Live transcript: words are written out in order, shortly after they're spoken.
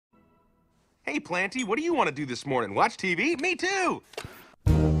Hey, Planty, what do you want to do this morning? Watch TV? Me too!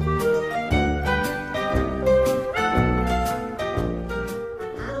 How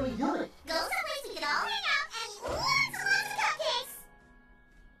do we do it? Go someplace we can all hang out and eat lots and lots of cupcakes.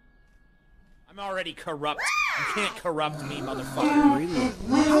 I'm already corrupt. You can't corrupt me, motherfucker. It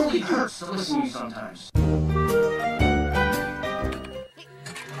really hurts to listen to you sometimes.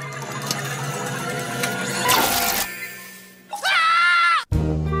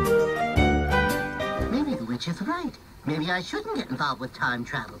 Maybe the witch is right. Maybe I shouldn't get involved with time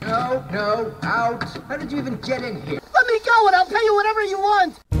travel. No, out. How did you even get in here? Let me go and I'll pay you whatever you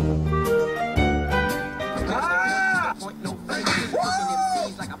want.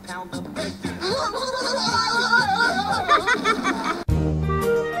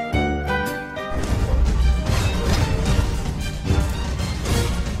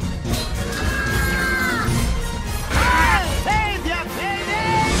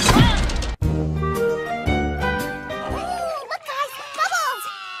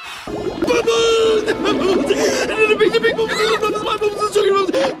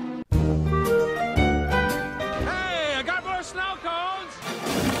 Hey, I got more snow cones!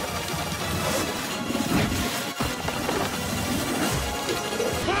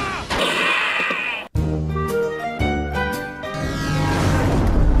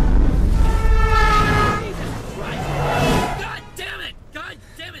 God damn it! God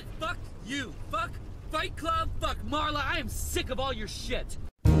damn it! Fuck you! Fuck Fight Club! Fuck Marla! I am sick of all your shit!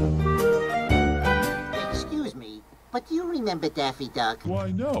 Excuse me, but do you remember Daffy Duck?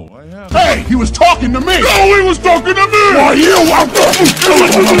 Why, no, I haven't. Hey, he was talking to me! No, he was talking to me! Why, you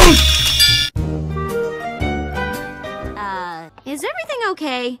Is everything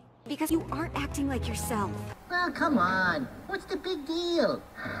okay? Because you aren't acting like yourself. Well, come on. What's the big deal?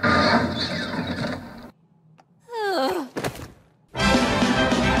 Ugh.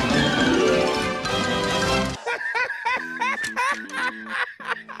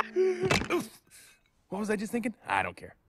 What was I just thinking? I don't care.